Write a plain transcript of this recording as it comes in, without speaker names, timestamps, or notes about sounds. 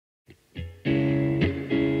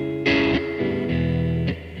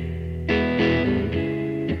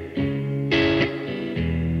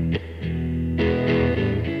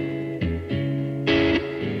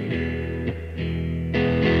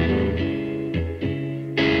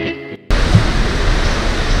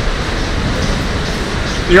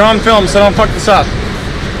You're on film, so don't fuck this up.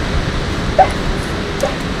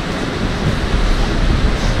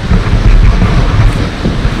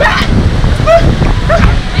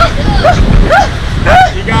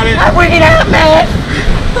 You got it. I'm wigging out, man.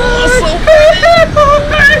 Oh, so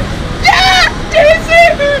yeah, Daisy.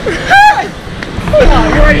 Oh,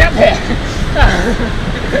 you're already up here.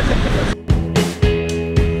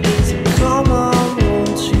 So come on,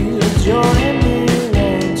 won't you join me?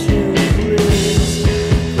 Won't you please,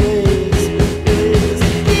 please, please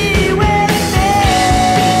be with me?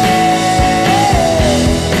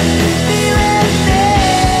 Be with me.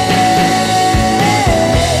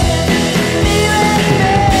 Be with me.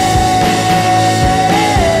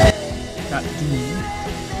 Got the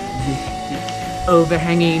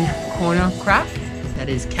overhanging corner crap that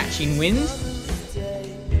is catching wind.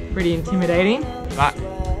 Pretty intimidating, but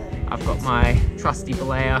I've got my trusty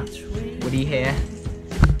belayer woody hair.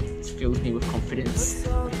 It's filled me with confidence.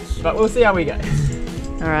 But we'll see how we go.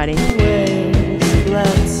 Alrighty.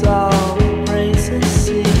 Let's all raise and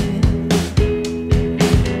see.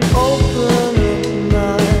 Open up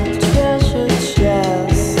my treasure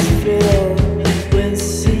chest filled with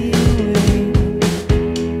seaweed.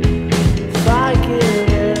 If I give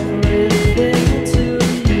everything to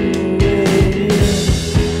you,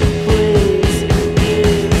 will you please, please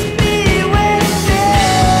be with me? Be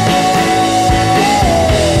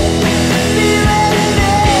with me.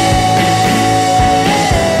 Be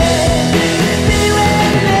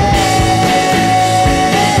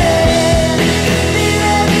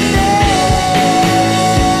with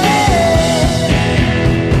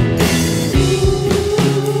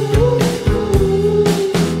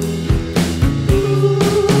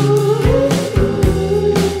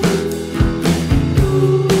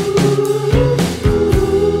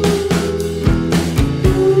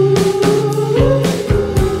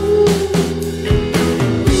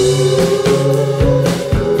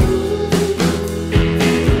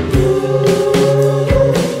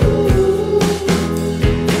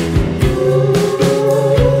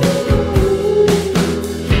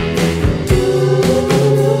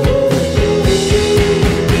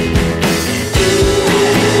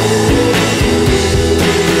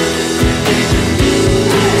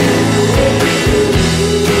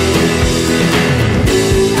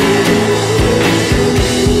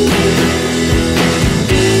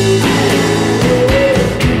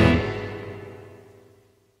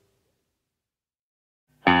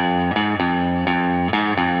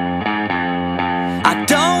I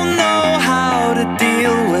don't know how to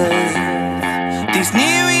deal with these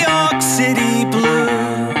New York City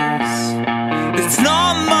blues. It's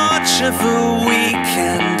not much of a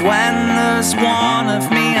weekend when there's one of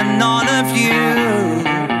me and none of you.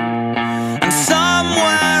 And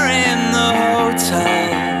somewhere in the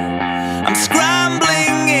hotel, I'm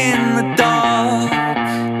scrambling in the dark,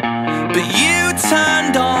 but you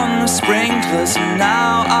turned on the sprinklers and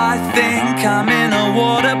now I think I'm in a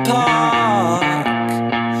water park.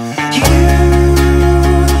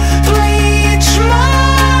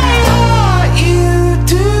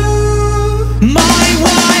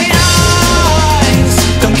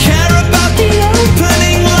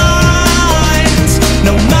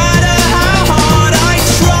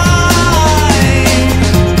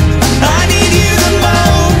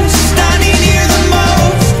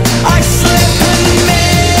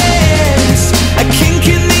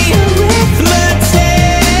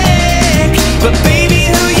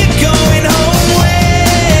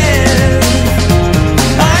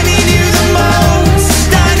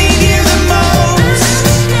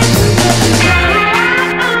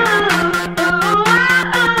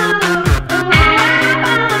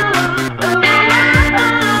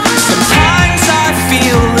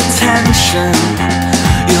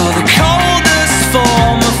 You're the coldest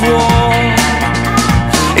form of war.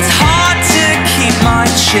 It's hard to keep my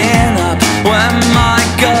chin up when my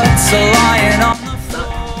guts are lying on the floor.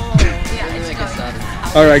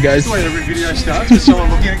 Alright guys. That's the way every video starts, with someone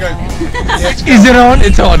looking and going, Is it on?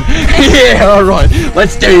 It's on. Yeah, alright.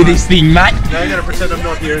 Let's do this thing, mate. now you gotta pretend I'm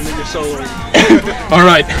not here and then you're soloing.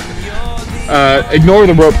 Alright. Ignore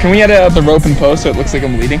the rope. Can we edit out the rope in post so it looks like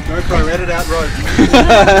I'm leading? No pro, edit out rope.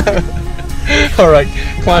 Alright,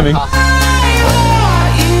 climbing.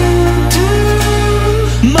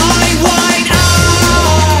 My white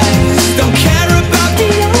eyes don't care about the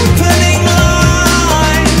opening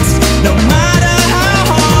lines. No matter how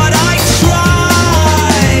hard I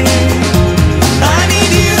try, I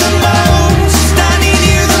need you the most. I need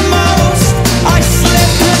you the most. I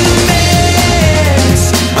slip and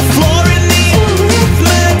miss a floor in the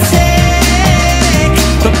arithmetic.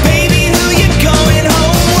 But baby, who you going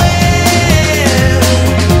home with?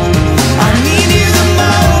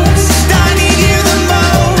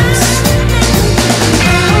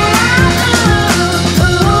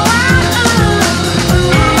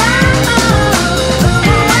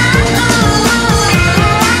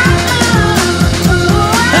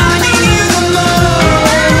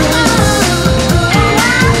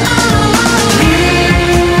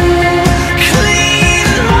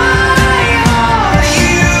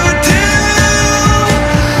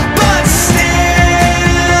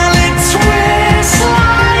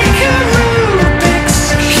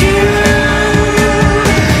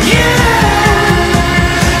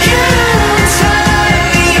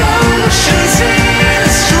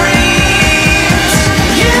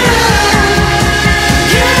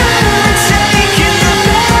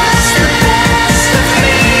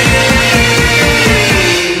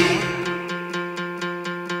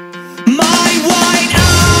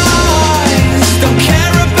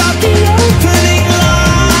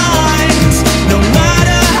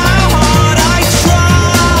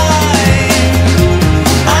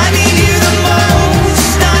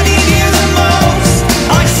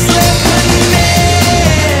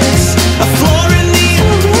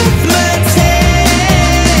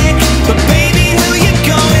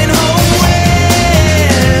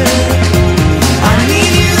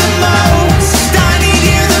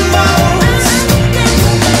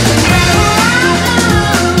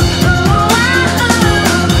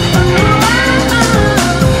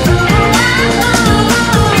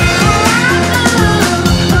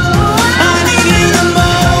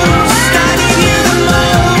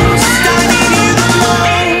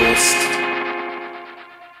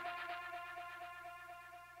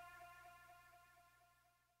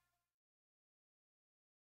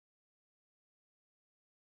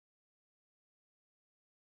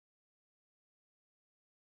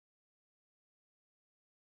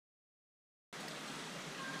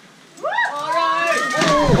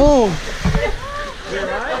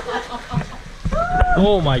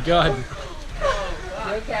 Oh my god.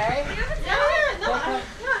 Okay.